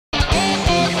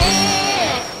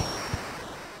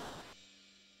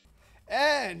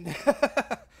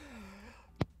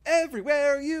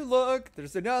Everywhere you look,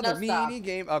 there's another No, stop. mini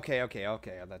game. Okay,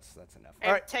 that's enough. All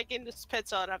I'm right, taking this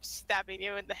pizza and I'm stabbing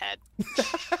you in the head.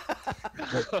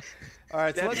 all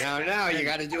right. So let's... Now, you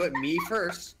got to do it me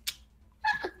first.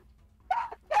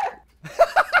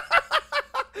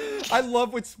 I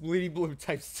love when Sweetie Blue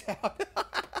types out.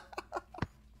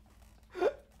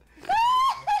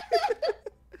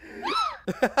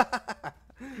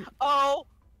 Oh,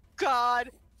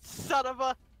 God, son of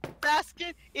a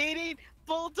basket-eating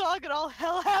bulldog, and all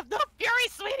hell have no fury,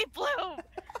 Sweetie Blue!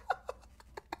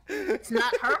 It's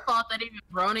not her fault that even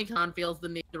BronyCon feels the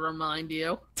need to remind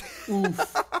you.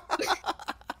 Oof.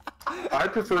 I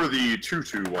prefer the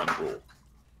 2-2-1 rule.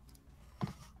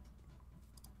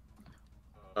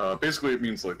 Basically, it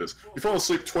means like this. You fall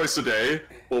asleep twice a day,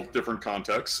 both different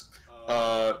contexts,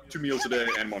 2 meals a day,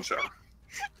 and 1 shower.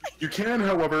 You can,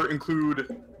 however,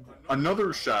 include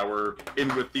another shower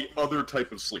in with the other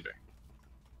type of sleeping.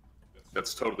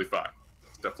 That's totally fine.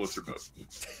 That floats your boat.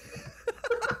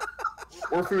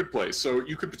 Or food place. So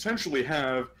you could potentially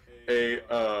have a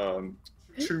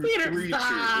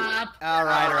 2-3-2. All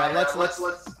right. Let's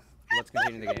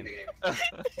continue the game.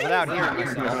 Without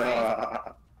hearing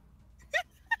myself.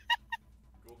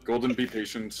 Golden, be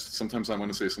patient. Sometimes I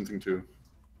want to say something too.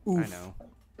 Oof. I know.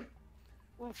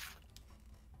 Oof.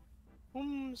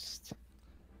 Oomst.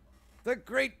 The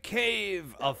Great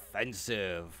Cave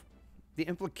Offensive. The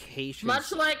implications.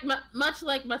 Much like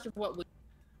much of what we.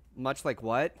 Much like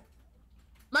what?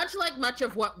 Much like much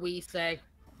of what we say.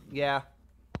 Yeah.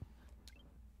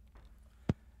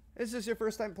 Is this your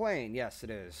first time playing? Yes, it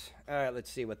is. All right, let's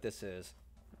see what this is.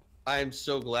 I'm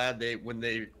so glad when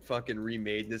they fucking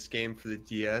remade this game for the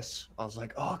DS, I was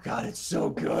like, oh god, it's so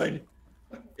good.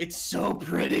 It's so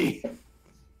pretty.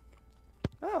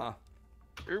 Oh.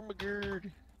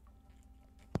 Ermagerd.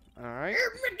 Alright.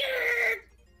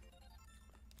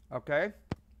 Okay.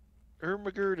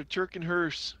 Ermagerd, a Turk and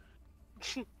hearse.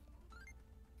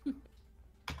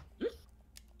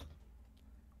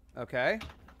 Okay.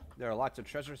 There are lots of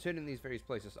treasures hidden in these various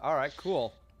places. Alright,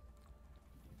 cool.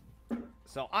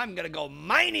 So I'm gonna go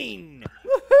mining!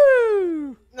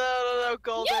 Woohoo! No,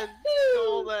 Golden.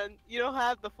 Golden. You don't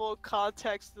have the full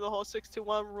context of the whole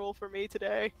 6-2-1 rule for me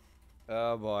today.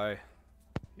 Oh boy.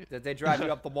 Did they drive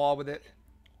you up the wall with it?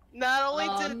 Not only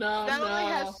No.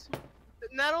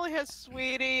 has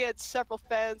Sweetie and several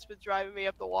fans been driving me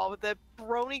up the wall with it,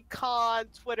 BronyCon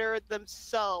Twitter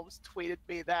themselves tweeted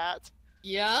me that.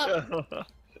 Yeah.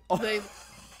 They...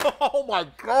 Oh my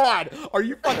god! Are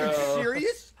you fucking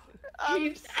serious?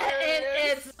 Hang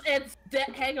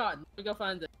on. Let me go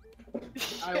find it.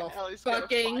 I will Ellie's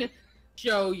fucking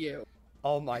show you.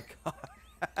 Oh my god.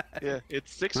 Yeah,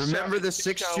 it's 6 Remember the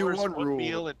 6 6-2-1 hours, 1 rule.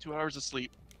 meal and 2 hours of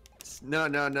sleep. No,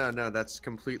 that's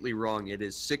completely wrong. It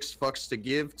is 6 fucks to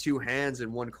give, 2 hands,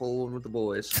 and 1 cold one with the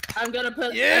boys. I'm gonna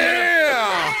put.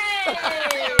 Yeah!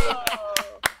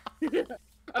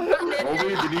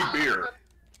 Only if you need beer.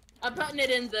 I'm putting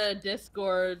it in the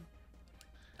Discord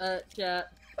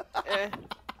chat.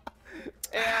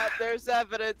 Yeah, there's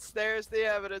evidence. There's the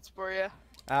evidence for you.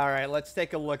 Alright, let's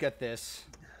take a look at this.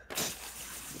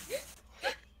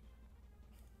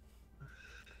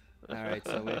 Alright,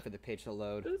 so wait for the page to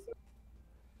load. And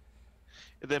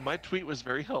then my tweet was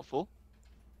very helpful.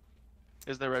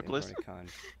 Isn't that right, Bliss?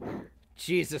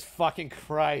 Jesus fucking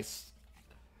Christ.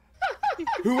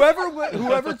 Whoever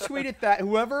tweeted that,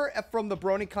 whoever from the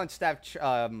BronyCon staff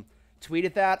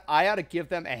tweeted that, I ought to give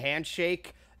them a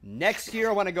handshake next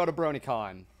year when I go to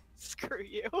BronyCon. Screw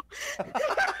you.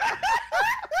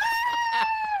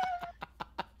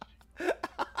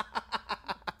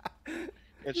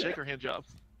 And shake her hand job.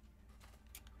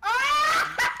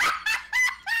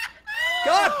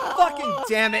 God fucking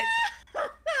damn it!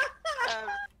 I'm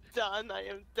done. I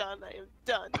am done. I am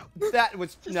done. That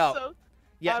was no. So,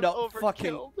 Yeah, I'm no.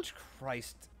 overkilled. Fucking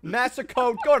Christ. Master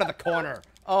Code, go to the corner.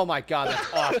 Oh my god,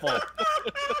 that's awful. How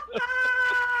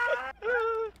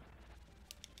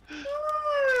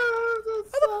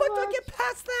the fuck did I get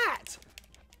past that?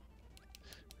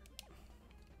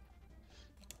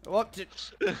 What did...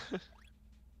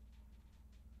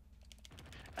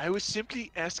 I was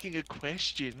simply asking a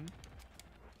question.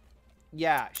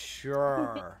 Yeah,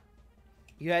 sure.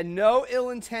 You had no ill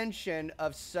intention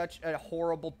of such a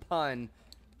horrible pun.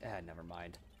 Never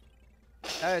mind.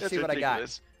 Let's see what I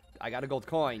got. I got a gold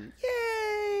coin.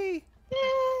 Yay!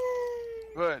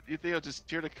 What? You think I'm just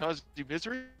here to cause you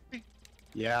misery?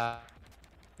 Yeah.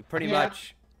 Pretty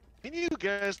much. Any of you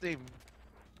guys any of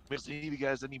you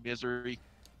guys any misery?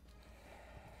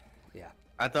 Yeah.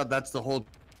 I thought that's the whole...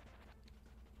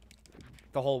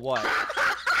 The whole what?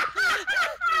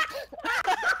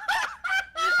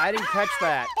 I didn't catch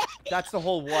that. That's the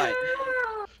whole what?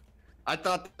 I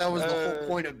thought that was the whole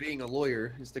point of being a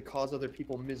lawyer, is to cause other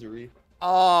people misery.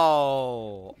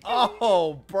 Oh.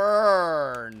 Oh,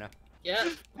 burn. Yep.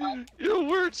 Your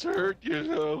words hurt, you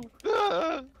know.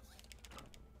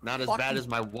 Not as Fucking bad as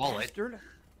my wallet. bastard.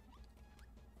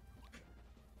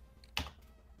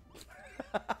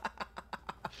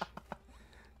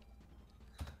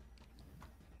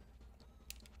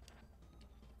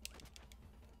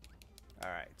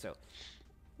 Alright, so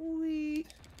we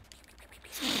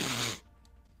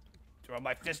throw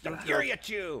my fist of fury at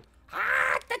you.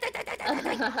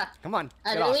 Come on,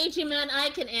 get off. Luigi Man, I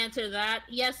can answer that.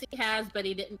 Yes, he has, but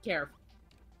he didn't care.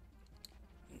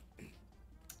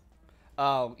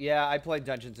 Oh, yeah, I played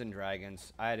Dungeons and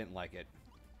Dragons. I didn't like it.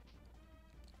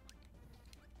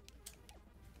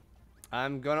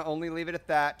 I'm gonna only leave it at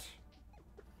that.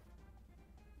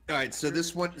 All right, so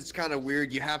this one is kind of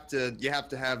weird. You have to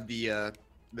have the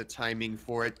timing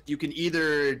for it. You can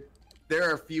either there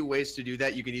are a few ways to do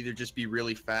that. You can either just be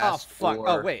really Oh, fast. fuck. Or...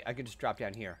 Oh, wait, I can just drop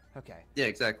down here. Okay. Yeah,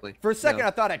 exactly. For a second, No.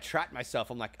 I thought I trapped myself.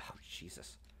 I'm like, oh,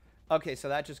 Jesus. Okay, so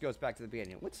that just goes back to the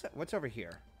beginning. What's over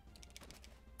here?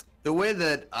 The way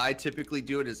that I typically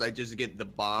do it is I just get the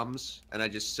bombs and I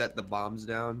just set the bombs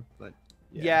down. But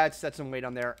Yeah, it set some weight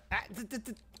on there. Ah,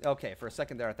 okay, for a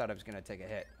second there, I thought I was gonna take a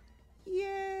hit.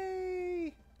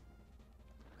 Yay!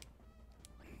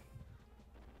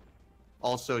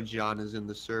 Also, John is in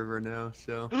the server now,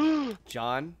 so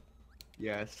John?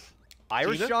 yes,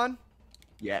 Irish Gina? John?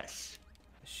 yes.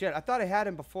 Shit, I thought I had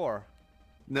him before.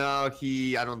 No,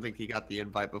 I don't think he got the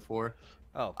invite before.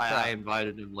 Oh, I crap.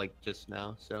 invited him like just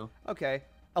now, so. Okay.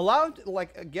 Allow him to,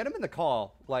 like, get him in the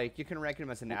call. Like, you can rank him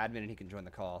as an admin and he can join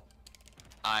the call.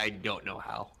 I don't know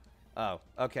how. Oh,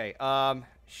 okay.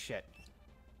 Shit.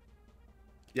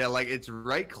 Yeah, like it's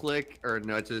right click, or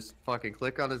no, it's just fucking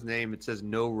click on his name. It says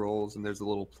no roles, and there's a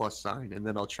little plus sign, and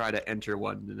then I'll try to enter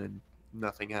one, and then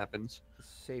nothing happens.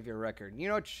 Save your record. You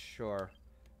know what? Sure.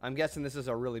 I'm guessing this is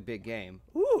a really big game.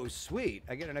 Ooh, sweet.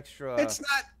 I get an extra...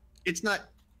 It's not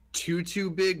too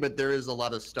big, but there is a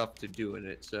lot of stuff to do in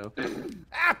it, so.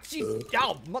 Ah, jeez.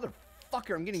 Oh,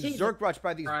 motherfucker. I'm getting Jesus Zerg brushed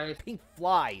by these Christ. pink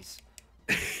flies.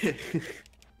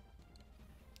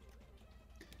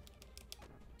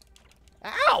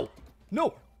 Ow!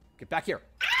 No! Get back here.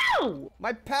 Ow!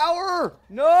 My power!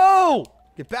 No!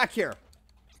 Get back here.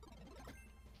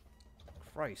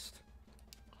 Christ.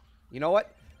 You know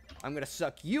what? I'm gonna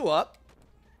suck you up.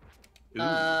 Ooh,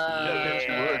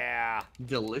 Yeah.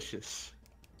 delicious.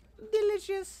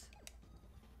 Delicious.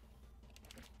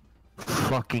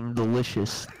 Fucking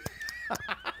delicious.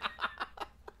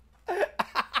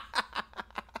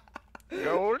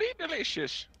 Goldy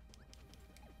delicious.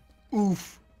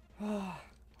 Oof.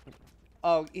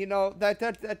 Oh, you know,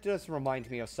 that does remind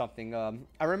me of something.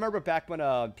 I remember back when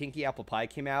Pinky Apple Pie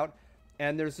came out,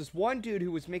 and there's this one dude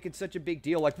who was making such a big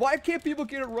deal, like, why can't people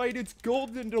get it right? It's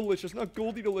Golden Delicious, not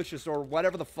Goldie Delicious, or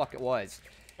whatever the fuck it was.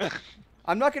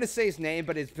 I'm not gonna say his name,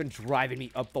 but it's been driving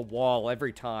me up the wall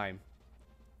every time.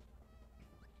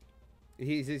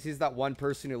 He's that one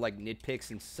person who, like, nitpicks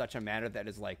in such a manner that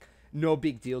is, like, no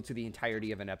big deal to the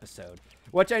entirety of an episode.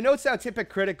 Which I know sounds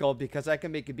hypocritical, because I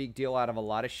can make a big deal out of a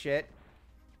lot of shit.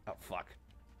 Oh, fuck.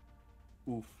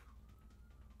 Oof.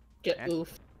 Get And-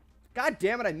 oof. God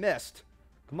damn it, I missed.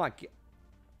 Come on.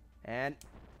 And...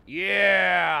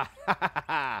 yeah!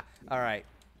 Alright.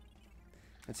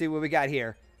 Let's see what we got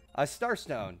here. A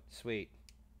Starstone. Sweet.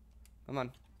 Come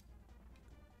on.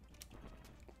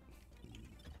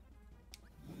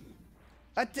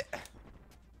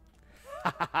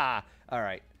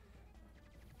 Alright.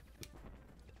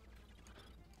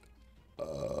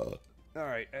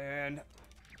 Alright, and...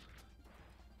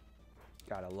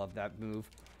 God, I love that move.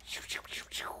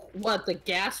 What, the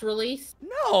gas release?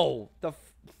 No!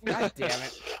 God damn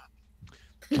it.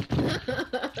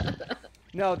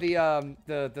 No,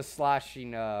 the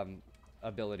slashing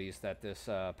abilities that this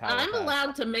power I'm has.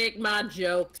 allowed to make my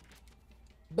jokes.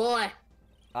 Boy,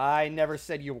 I never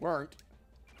said you weren't.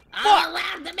 I'm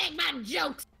allowed to make my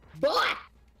jokes. Boy!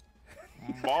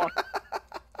 Boy.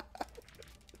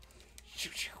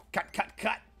 Cut, cut,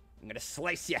 cut. I'm gonna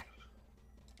slice you.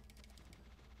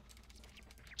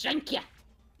 Thank ya.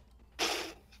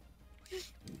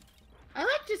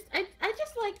 I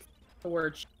just like the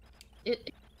word.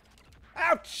 It.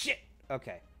 Ouch, shit.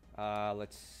 Okay.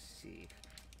 Let's see.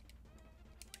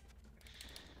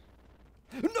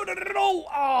 No, no, no, no, no!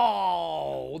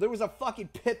 Oh, there was a fucking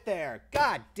pit there.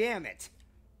 God damn it.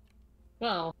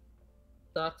 Well,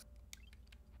 sucks.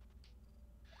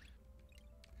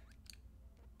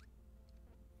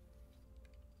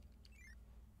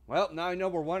 Well, now I know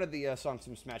where one of the songs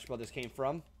from Smash Brothers came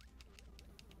from.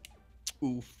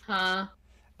 Oof. Huh?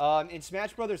 In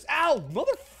Smash Brothers. Ow!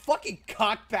 Motherfucking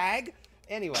cockbag!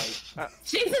 Anyway.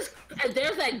 Jesus,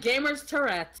 there's that gamer's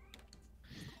Tourette.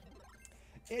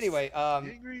 Anyway,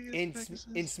 in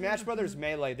Smash Brothers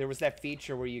Melee, there was that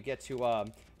feature where you get to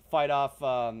fight off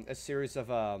a series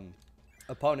of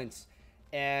opponents,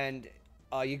 and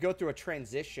you go through a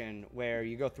transition where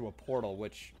you go through a portal,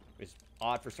 which is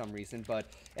odd for some reason, but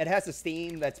it has this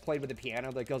theme that's played with the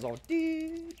piano that goes all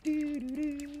doo doo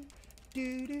doo doo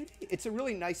doo doo. It's a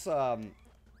really nice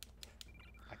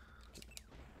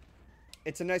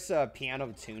it's a nice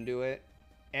piano tune to it,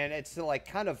 and it's like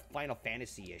kind of Final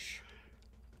Fantasy-ish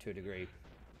to a degree.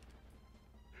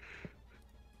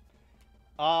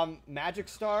 Magic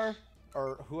Star,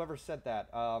 or whoever said that,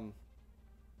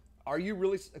 are you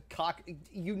really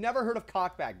you never heard of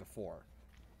cockbag before?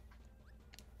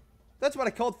 That's what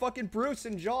I called fucking Bruce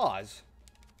in Jaws.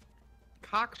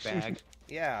 Cockbag.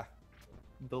 Yeah.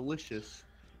 Delicious.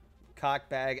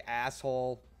 Cockbag,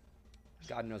 asshole.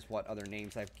 God knows what other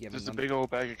names I've given Just them. a big old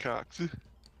bag of cocks.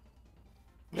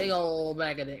 Big old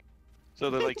bag of dick. So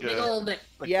they're like, Big old dick.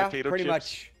 like yeah, potato pretty chips.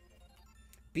 much.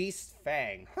 Beast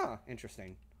Fang. Huh,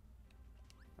 interesting.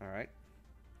 Alright.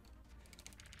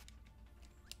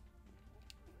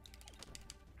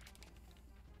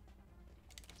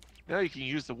 Now you can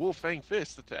use the Wolf Fang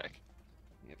Fist attack.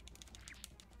 Yep.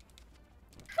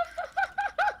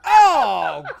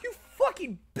 Oh, you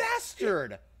fucking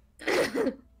bastard!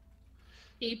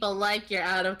 People like your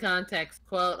out of context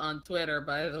quote on Twitter,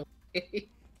 by the way.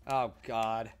 Oh,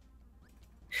 God.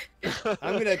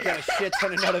 I'm gonna get a shit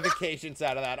ton of notifications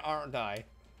out of that, aren't I?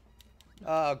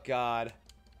 Oh, God.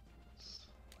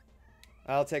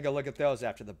 I'll take a look at those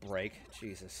after the break.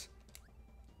 Jesus.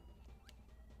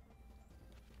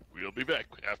 We'll be back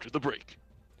after the break.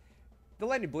 The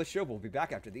Lightning Bliss Show will be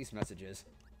back after these messages.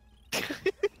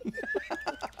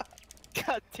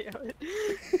 God damn it.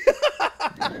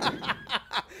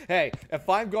 Hey, if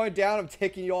I'm going down, I'm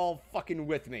taking you all fucking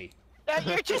with me. Now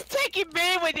you're just taking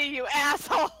me with you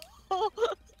asshole.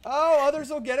 Oh, others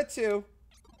will get it too.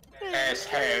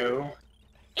 Asshole.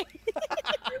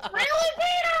 Really,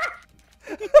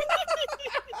 Peter?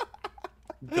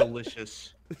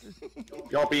 Delicious.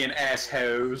 Y'all being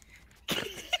assholes.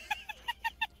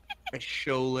 A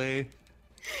Cholet.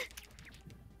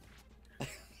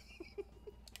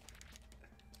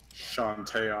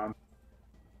 Shantaeon.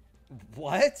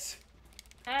 What?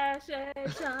 Ashay,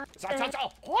 shine,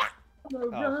 What? on the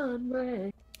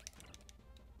runway.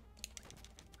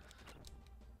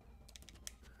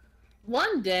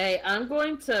 One day, I'm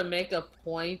going to make a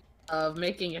point of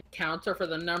making a counter for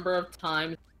the number of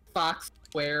times Fox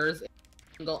swears in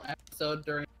a single episode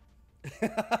during.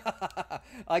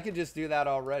 I could just do that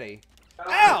already.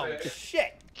 Ow!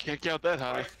 Shit! Can't count that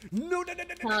high. No, no, no, no, no,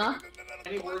 no, Huh? no, no, no, no,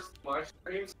 Any no. worse than my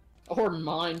streams? Or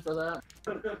mine, for that.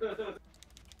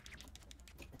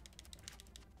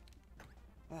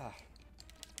 Ah,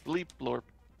 Bleep blorp.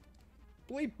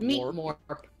 bleep Meat blorp.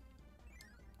 morp.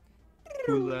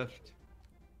 Who left?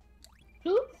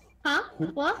 Who? Huh?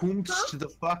 What? Whomst Huh? the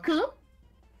fuck? Who?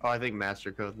 Oh, I think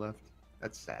Master Code left.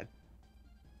 That's sad.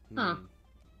 Huh. Hmm.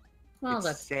 Well, It's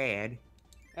that's. sad.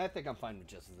 I think I'm fine with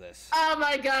just this. Oh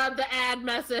my god, the ad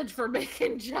message for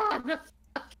making John a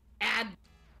fucking ad.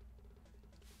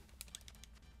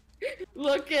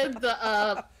 Look at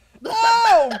the,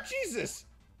 Oh, Jesus!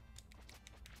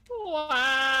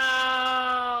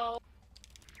 Wow!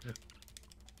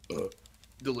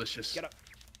 Delicious. Get up.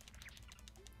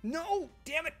 No!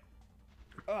 Damn it!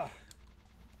 Ugh.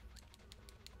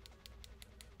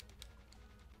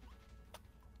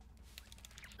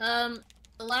 The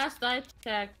last I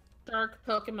checked, Dark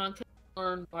Pokemon can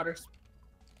learn water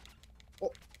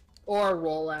or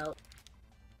rollout.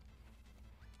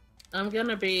 I'm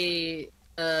gonna be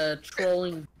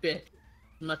trolling bit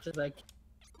as much as I can.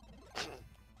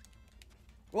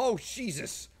 Oh,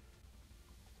 Jesus!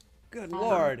 Good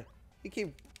lord. He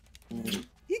keep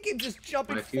just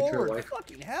jumping My future forward. wife.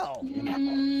 Fucking hell.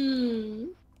 Mm,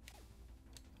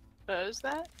 What is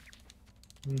that?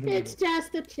 it's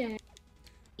just a check.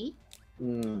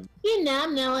 Mm. You know,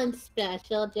 no one's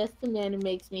special. Just a man who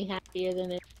makes me happier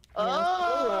than it.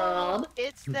 Oh,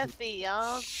 it's the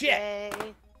fiance. Shit.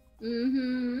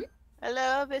 Mm-hmm.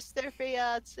 Hello, Mr.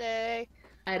 Fiance.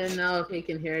 I don't know if he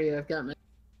can hear you. I've got my.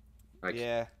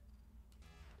 Yeah.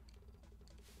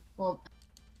 Well,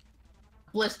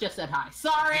 Bliss just said hi.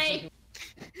 Sorry.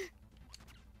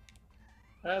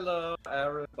 Hello,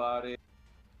 everybody.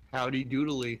 Howdy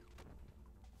doodly.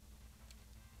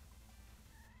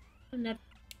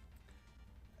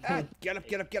 Ah, get up,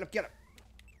 get up, get up, get up.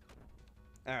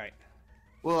 All right.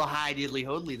 Well, hi diddly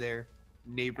hodly there,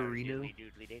 neighborino.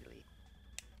 Doodly diddly.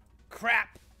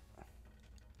 Crap.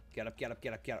 Get up, get up,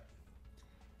 get up, get up.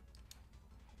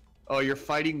 Oh, you're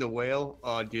fighting the whale?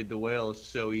 Oh, dude, the whale is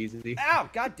so easy. Ow!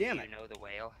 God damn Do it. you know the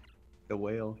whale? The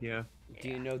whale, yeah. Do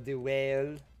you know the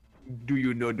whale? Do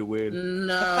you know the whale?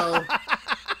 No.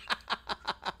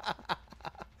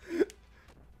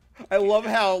 I love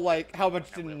how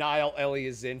much denial Ellie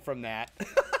is in from that.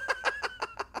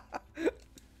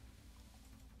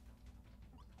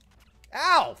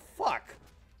 Ow! Fuck.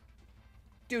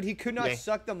 Dude, he could not Yeah.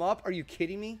 suck them up. Are you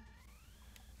kidding me?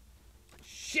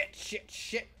 Shit, shit,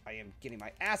 shit. I am getting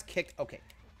my ass kicked. Okay.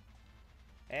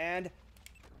 And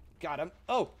got him.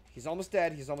 Oh, he's almost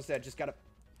dead. He's almost dead. Just got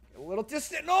a little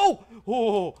distant. No!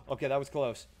 Oh, okay, that was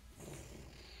close.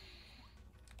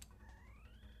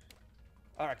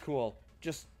 All right, cool.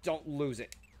 Just don't lose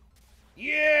it.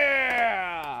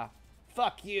 Yeah!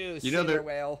 Fuck you, You know sailor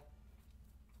whale.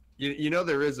 You know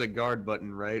there is a guard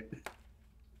button, right?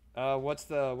 What's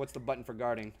the button for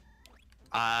guarding?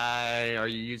 Are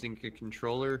you using a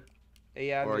controller?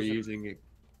 Yeah, Or are you using it?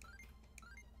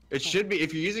 It should be,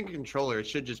 if you're using a controller, it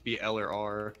should just be L or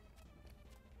R.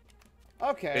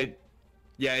 Okay.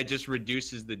 Yeah, it just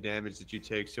reduces the damage that you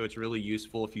take, so it's really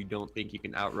useful if you don't think you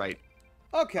can outright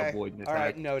Okay. avoid an All right,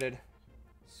 attack. noted.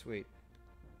 Sweet.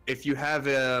 If you have,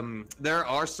 there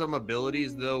are some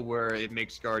abilities, though, where it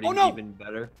makes guarding Oh, no! even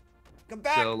better. Come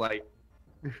back! So, like,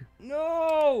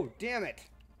 No! Damn it.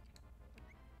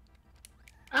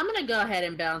 I'm gonna go ahead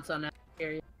and bounce on that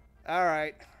area. All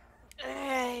right.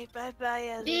 Hey, bye-bye,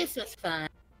 Ellie. This is fun.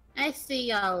 I see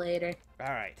y'all later.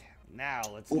 All right. Now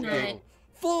let's Okay. go.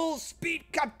 Full speed,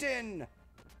 Captain!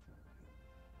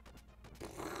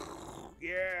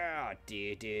 Yeah!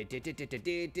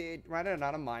 Riding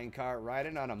on a minecart,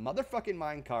 riding on a motherfucking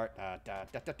minecart.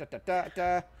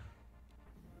 yeah,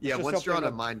 Just once you're on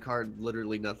hoping a minecart,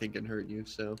 literally nothing can hurt you,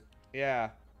 so. Yeah.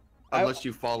 Unless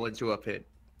you fall into a pit.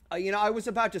 You know, I was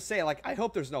about to say, like, I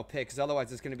hope there's no pit, because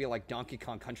otherwise it's going to be like Donkey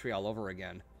Kong Country all over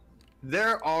again.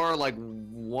 There are like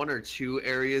 1 or 2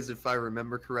 areas, if I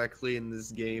remember correctly, in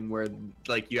this game where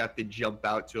like you have to jump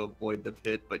out to avoid the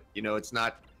pit, but you know it's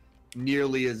not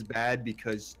nearly as bad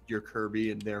because you're Kirby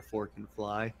and therefore can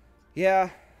fly. Yeah.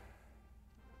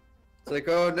 It's like,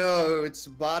 oh no, it's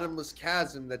a bottomless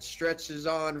chasm that stretches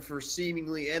on for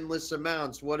seemingly endless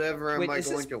amounts. Whatever Wait, am I is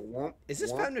going this- to want? Is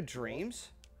this Fountain of Dreams?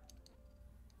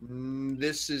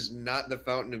 This is not the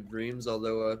Fountain of Dreams,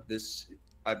 although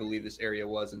I believe this area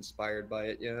was inspired by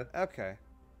it, yeah. Okay.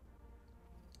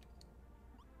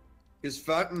 Because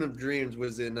Fountain of Dreams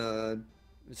was in,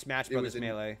 Smash It was Brothers in-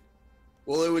 Melee.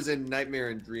 well, it was in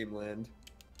Nightmare in Dreamland.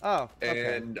 Oh,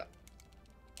 okay. And,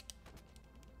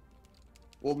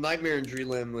 well, Nightmare in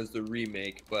Dreamland was the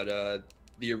remake, but,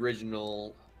 the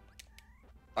original,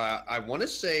 I want to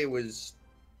say it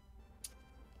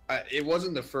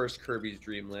wasn't the first Kirby's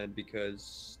Dream Land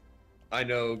because I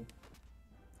know,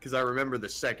 because I remember the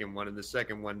second one, and the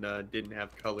second one didn't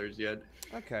have colors yet.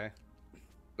 Okay.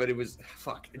 But it was,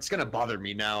 fuck, it's gonna bother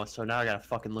me now, so now I gotta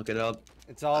fucking look it up.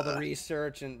 It's all the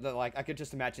research and the, like, I could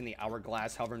just imagine the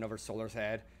hourglass hovering over Solar's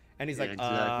head. And he's Yeah, like,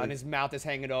 exactly. and his mouth is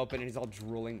hanging open and he's all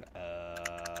drooling.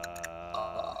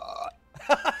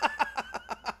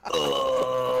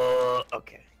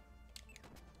 Okay.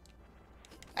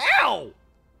 Ow!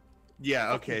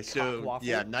 Yeah, Fucking okay, so, cockwaffle.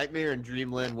 yeah, Nightmare in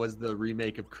Dreamland was the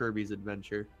remake of Kirby's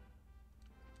Adventure.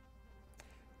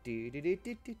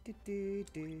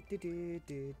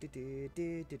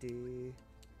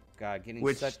 God,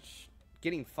 Which-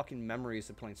 getting fucking memories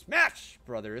of playing Smash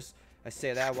Brothers. I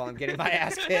say that while I'm getting my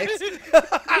ass kicked.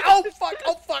 Oh fuck!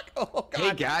 Oh fuck! Oh god!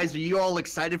 Hey guys, are you all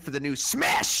excited for the new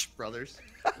Smash Brothers?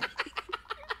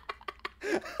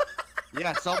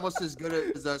 Yeah, it's almost as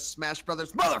good as Smash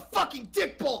Brothers motherfucking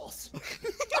dick balls!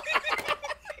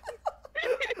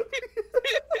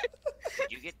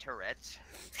 Did you get Tourette's?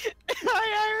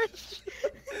 Hi, Irish.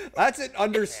 That's an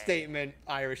understatement,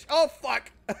 Irish. Oh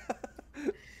fuck!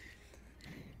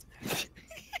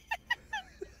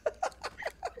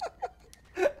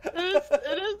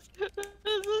 It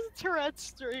is Tourette's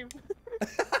stream.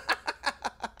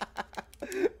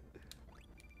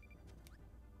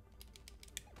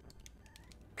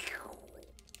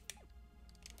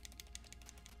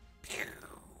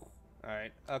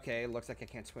 Alright, okay, looks like I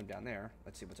can't swim down there.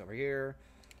 Let's see what's over here.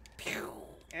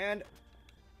 And...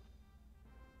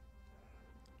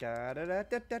 Da da da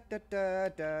da da da da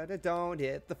da da, don't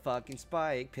hit the fucking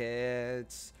spike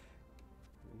pits.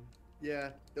 Yeah,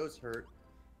 those hurt.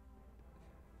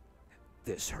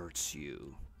 This hurts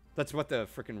you. That's what the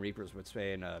frickin' Reapers would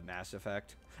say in Mass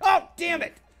Effect. Oh, damn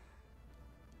it!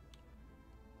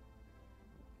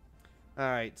 All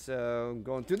right, so I'm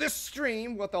going through this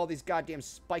stream with all these goddamn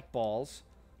spike balls.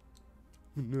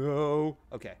 No.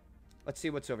 Okay, let's see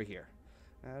what's over here.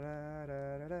 I'm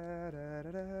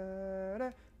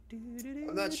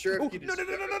not sure if you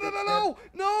no,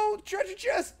 no, treasure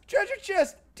chest,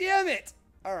 damn it.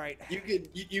 All right.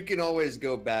 You can always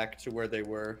go back to where they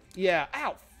were. Yeah,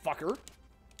 ow, fucker.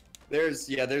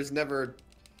 There's never,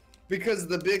 because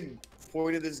the big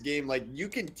point of this game, like, you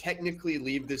can technically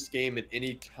leave this game at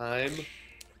any time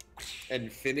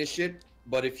and finish it,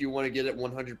 but if you want to get it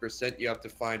 100%, you have to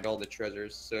find all the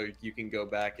treasures, so you can go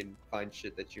back and find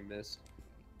shit that you missed.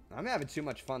 I'm having too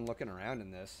much fun looking around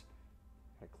in this.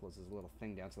 Gotta close this little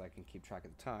thing down so that I can keep track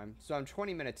of the time. So I'm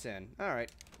 20 minutes in. All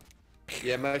right.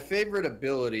 Yeah, my favorite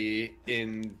ability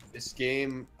in this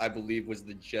game, I believe, was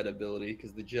the jet ability,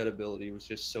 because the jet ability was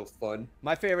just so fun.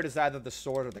 My favorite is either the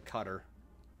sword or the cutter.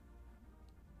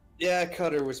 Yeah,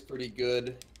 cutter was pretty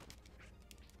good.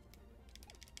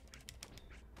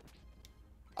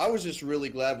 I was just really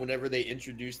glad whenever they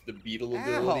introduced the beetle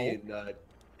ability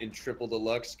in Triple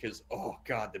Deluxe, because, oh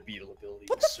god, the beetle ability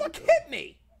What was the so fuck good. hit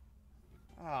me?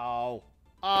 Oh.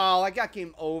 Oh, I got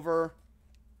game over.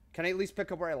 Can I at least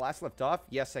pick up where I last left off?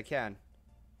 Yes, I can.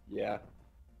 Yeah.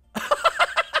 I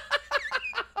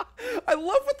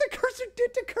love what the cursor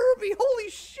did to Kirby. Holy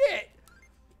shit.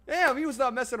 Damn, he was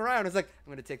not messing around. He's like, I'm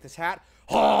going to take this hat.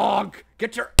 Honk!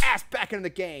 Get your ass back in the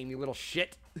game, you little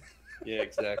shit. Yeah,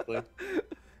 exactly.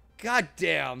 God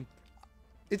damn.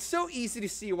 It's so easy to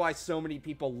see why so many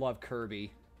people love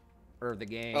Kirby. Or the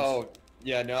games. Oh,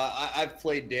 yeah, no, I've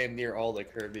played damn near all the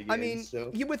Kirby games. I mean,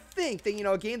 so. you would think that, you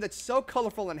know, a game that's so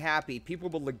colorful and happy, people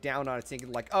would look down on it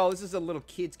thinking like, oh, this is a little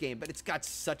kid's game, but it's got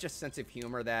such a sense of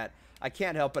humor that I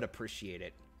can't help but appreciate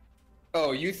it.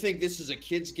 Oh, you think this is a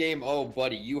kid's game? Oh,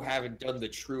 buddy, you haven't done the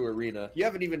true arena. You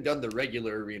haven't even done the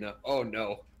regular arena. Oh,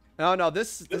 no. No,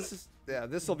 this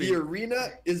will be... The arena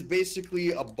is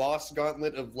basically a boss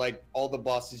gauntlet of, like, all the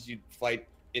bosses you'd fight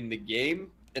in the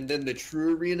game. And then the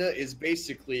true arena is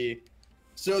basically...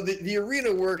 So the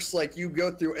arena works like you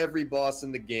go through every boss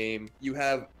in the game. You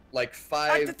have, like,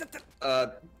 five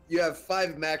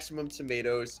maximum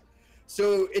tomatoes.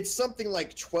 So it's something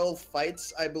like 12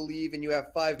 fights, I believe, and you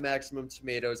have 5 maximum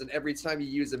tomatoes. And every time you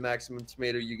use a maximum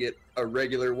tomato, you get a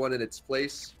regular one in its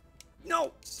place.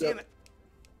 No! Damn it.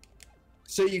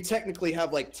 So you technically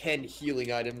have like 10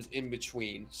 healing items in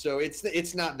between. So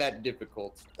it's not that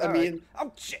difficult. I mean,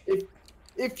 oh shit.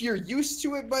 If you're used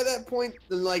to it by that point,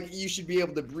 then like you should be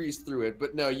able to breeze through it.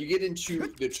 But no, you get into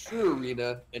the true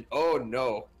arena, and oh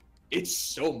no, it's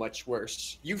so much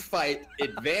worse. You fight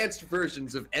advanced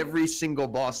versions of every single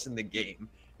boss in the game.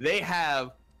 They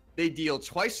deal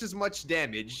twice as much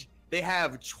damage. They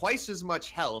have twice as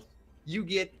much health. You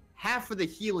get half of the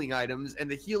healing items, and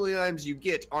the healing items you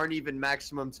get aren't even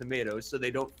maximum tomatoes, so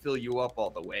they don't fill you up all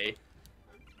the way.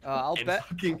 I'll bet.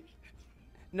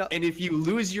 No. And if you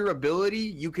lose your ability,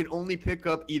 you can only pick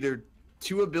up either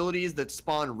 2 abilities that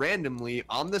spawn randomly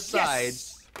on the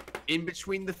sides in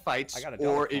between the fights,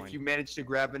 or if you manage to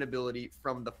grab an ability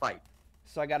from the fight.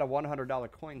 So I got a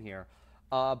 $100 coin here.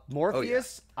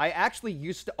 Morpheus, I actually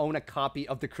used to own a copy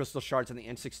of the Crystal Shards on the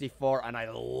N64, and I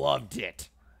loved it.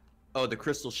 Oh, the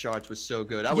Crystal Shards was so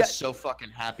good. I was so fucking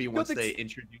happy once they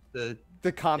introduced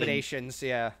the combinations,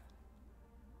 yeah.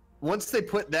 Once they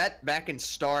put that back in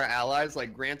Star Allies,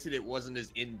 like, granted it wasn't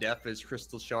as in-depth as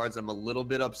Crystal Shards, I'm a little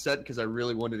bit upset because I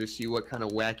really wanted to see what kind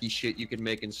of wacky shit you could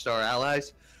make in Star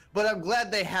Allies. But I'm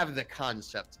glad they have the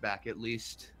concept back, at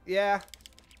least. Yeah.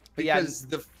 Because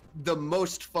the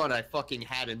most fun I fucking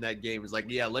had in that game was like,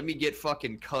 yeah, let me get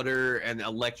fucking Cutter and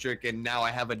Electric, and now I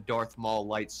have a Darth Maul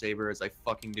lightsaber as I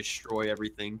fucking destroy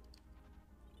everything.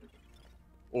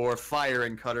 Or Fire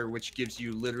and Cutter, which gives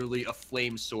you literally a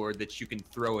flame sword that you can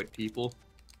throw at people.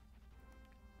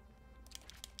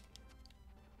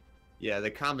 Yeah,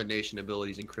 the combination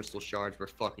abilities in Crystal Shards were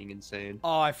fucking insane.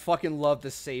 Oh, I fucking love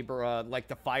the saber, like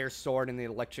the fire sword and the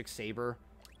electric saber.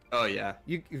 Oh, yeah.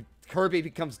 Kirby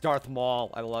becomes Darth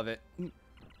Maul. I love it.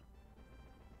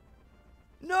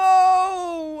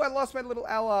 No! I lost my little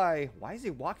ally. Why is he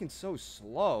walking so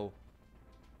slow?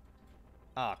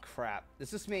 Oh, crap.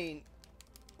 Does this mean...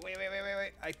 Wait.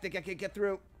 I think I can get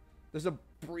through. There's a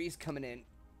breeze coming in.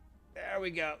 There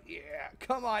we go. Yeah,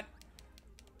 come on.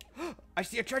 I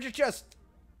see a treasure chest.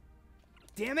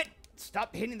 Damn it.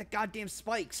 Stop hitting the goddamn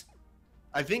spikes.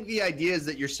 I think the idea is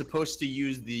that you're supposed to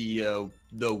use the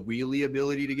wheelie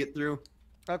ability to get through.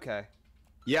 Okay.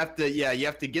 You have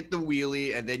to get the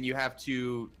wheelie, and then you have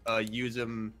to use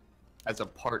them as a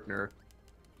partner,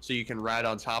 so you can ride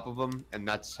on top of them, and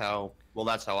that's how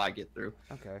I get through.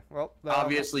 Okay. Well,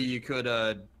 obviously you could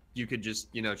you could just,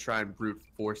 you know, try and brute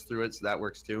force through it, so that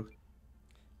works too.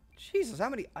 Jesus, how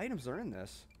many items are in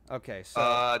this? Okay,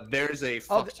 so there's a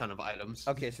fuck ton of items.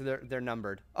 okay, so they're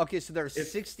numbered. Okay, so there's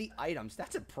 60 items.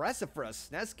 That's impressive for a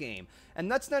SNES game,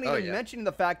 and that's not even mentioning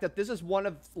the fact that this is one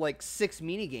of like 6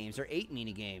 mini games or 8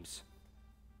 mini games.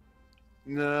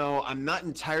 No, I'm not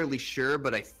entirely sure,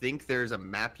 but I think there's a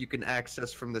map you can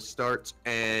access from the start,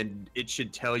 and it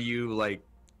should tell you, like,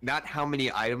 not how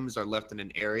many items are left in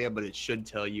an area, but it should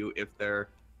tell you if there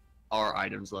are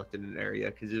items left in an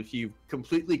area. Because if you've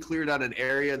completely cleared out an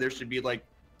area, there should be, like,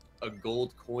 a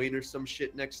gold coin or some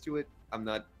shit next to it. I'm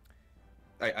not...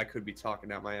 I could be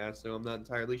talking out my ass, so I'm not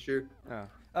entirely sure. Oh.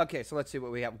 Okay, so let's see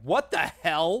what we have. What the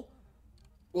hell?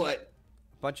 What?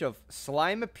 A bunch of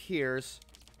slime appears...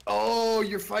 Oh,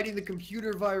 you're fighting the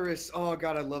computer virus. Oh,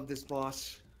 God, I love this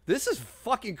boss. This is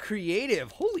fucking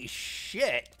creative. Holy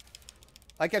shit.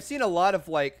 Like, I've seen a lot of,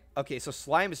 like... Okay, so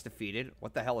slime is defeated.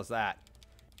 What the hell is that?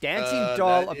 Dancing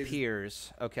doll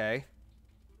appears. Okay.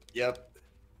 Yep.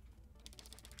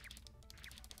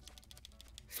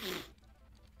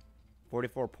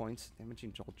 $44 points.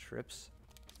 Damaging doll trips.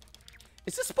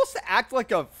 Is this supposed to act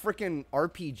like a freaking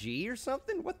RPG or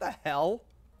something? What the hell?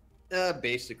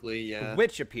 Basically, yeah.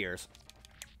 Witch appears.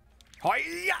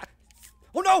 Hi-ya!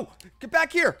 Oh no! Get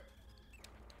back here!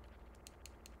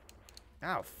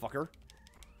 Ow, fucker.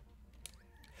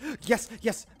 Yes,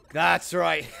 yes! That's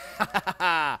right!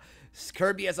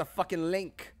 Kirby has a fucking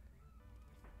link.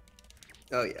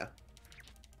 Oh, yeah.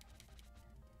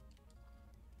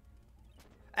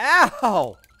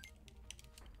 Ow!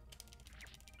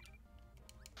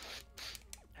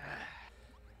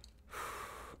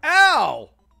 Ow!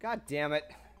 God damn it.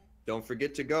 Don't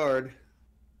forget to guard.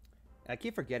 I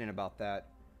keep forgetting about that.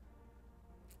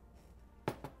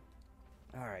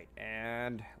 Alright,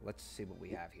 and let's see what we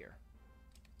have here.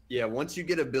 Yeah, once you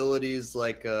get abilities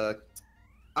like,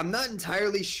 I'm not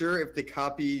entirely sure if the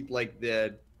copy, like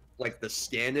the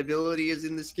scan ability is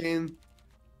in this game.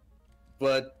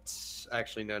 But,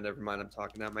 actually, no, never mind, I'm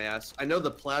talking out my ass. I know the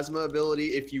plasma ability,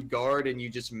 if you guard and you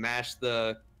just mash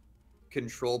the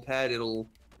control pad, you'll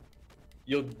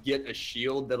get a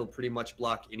shield that'll pretty much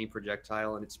block any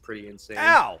projectile, and it's pretty insane.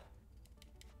 Ow!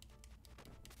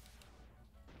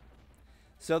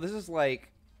 So this is like,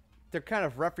 they're kind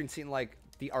of referencing like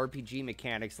the RPG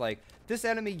mechanics, like, this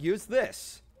enemy used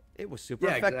this. It was super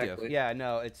effective. Exactly. Yeah,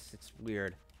 no, it's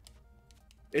weird.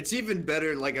 It's even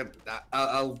better, like,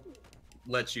 I'll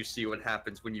let you see what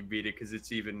happens when you beat it, because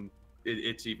it's even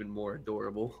more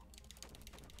adorable.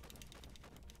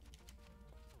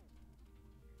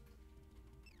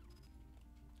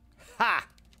 Ha!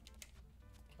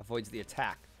 Avoids the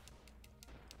attack.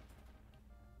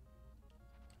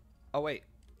 Oh, wait.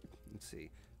 Let's see.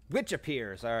 Witch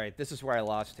appears. Alright, this is where I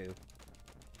lost to.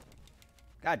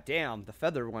 God damn, the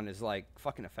feather one is, like,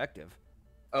 fucking effective.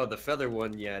 Oh, the feather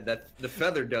one, yeah. The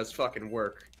feather does fucking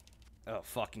work. Oh,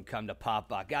 fucking come to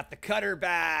Papa. Got the cutter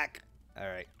back.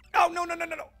 Alright. Oh, no, no, no,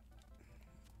 no, no.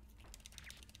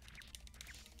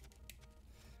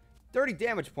 30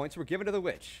 damage points were given to the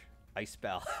witch. Ice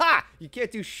spell. Ha! You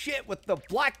can't do shit with the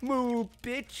black move,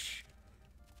 bitch.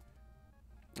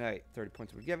 Alright, 30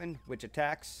 points were given. Witch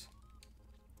attacks.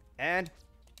 And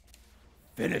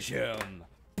finish him.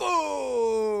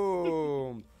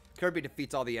 Boom! Kirby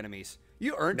defeats all the enemies.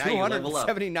 You earned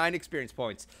 279 experience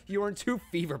points. You earned 2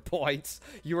 fever points.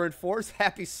 You earned 4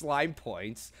 happy slime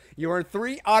points. You earned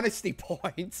 3 honesty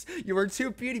points. You earned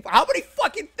 2 beauty. How many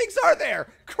fucking things are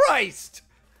there? Christ!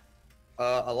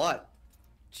 A lot.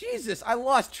 Jesus, I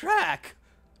lost track.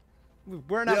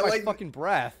 Wearing out my fucking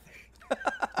breath.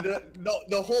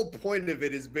 The whole point of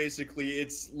it is basically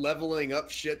it's leveling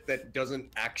up shit that doesn't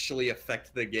actually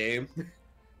affect the game.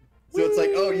 So it's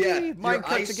like, oh yeah, Mine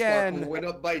your ice sparkle went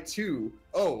up by 2.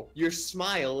 Oh, your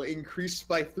smile increased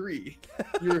by 3.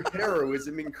 Your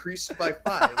heroism increased by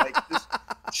 5. Like just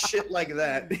shit like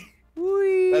that.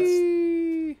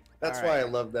 Whee! That's why I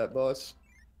love that boss.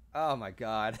 Oh my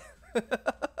god.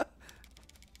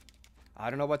 I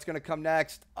don't know what's gonna come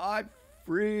next. I'm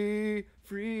free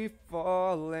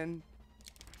falling.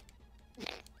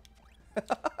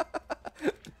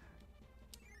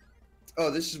 Oh,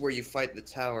 this is where you fight the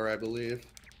tower, I believe.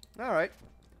 Alright.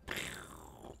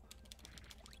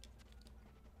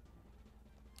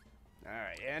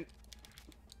 Alright, and...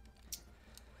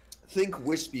 Think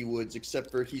Wispy Woods, except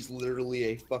for he's literally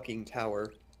a fucking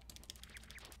tower.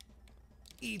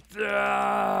 Eat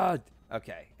that!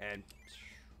 Okay, and...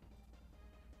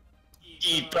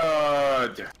 Eat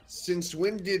that! Since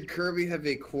when did Kirby have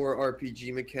a core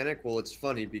RPG mechanic? Well, it's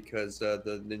funny because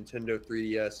the Nintendo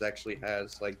 3DS actually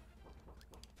has, like,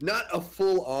 not a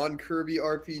full-on Kirby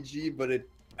RPG, but it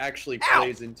actually Ow!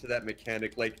 plays into that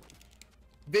mechanic. Like,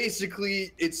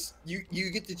 basically, it's you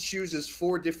get to choose as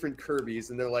 4 different Kirbys,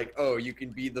 and they're like, oh, you can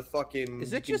be the fucking,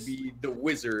 Is you it can just- be the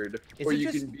wizard, Is or it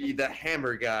you just- can be the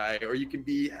hammer guy, or you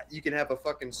can have a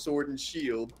fucking sword and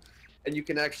shield, and you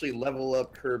can actually level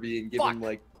up Kirby and give him Fuck!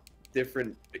 like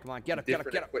different, Come on, get up, get up,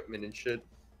 different get up. equipment and shit.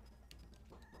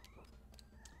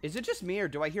 Is it just me, or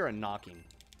do I hear a knocking?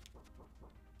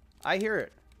 I hear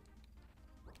it.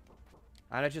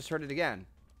 And I just heard it again.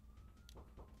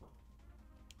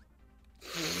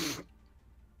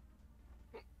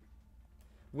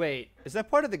 Wait, is that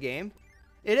part of the game?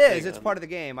 It is, it's part of the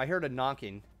game. I heard a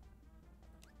knocking.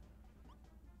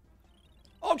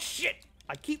 Oh, shit!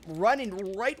 I keep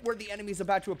running right where the enemy's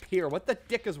about to appear. What the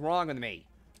dick is wrong with me?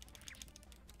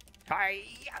 Hi!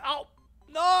 Oh!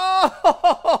 No!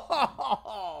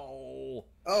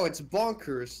 Oh, it's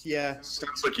bonkers. Yeah.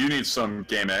 Sounds like you need some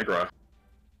game aggro.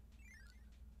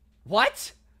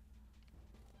 What?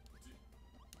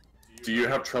 Do you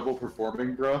have trouble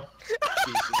performing, bro?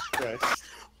 Jesus Christ.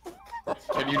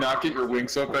 Can you not get your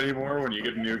wings up anymore when you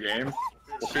get a new game?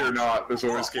 Well, fear not, there's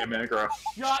always game aggro.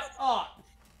 Shut up!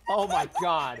 Oh my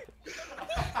god.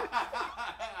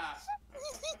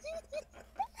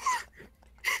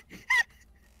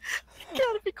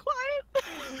 Gotta be quiet.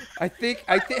 I think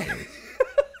I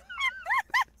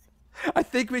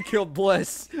think we killed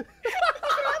Bliss.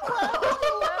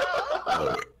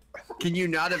 Can you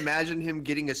not imagine him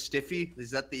getting a stiffy?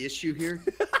 Is that the issue here?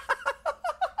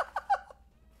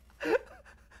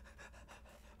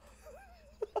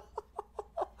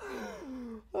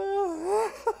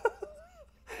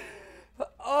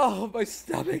 Oh, my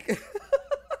stomach.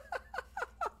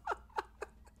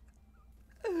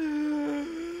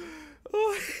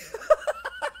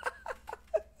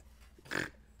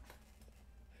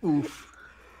 Oof.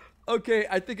 Okay,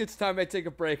 I think it's time I take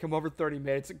a break. I'm over 30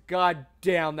 minutes. God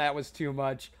damn, that was too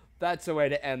much. That's a way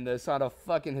to end this on a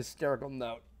fucking hysterical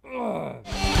note. Ugh.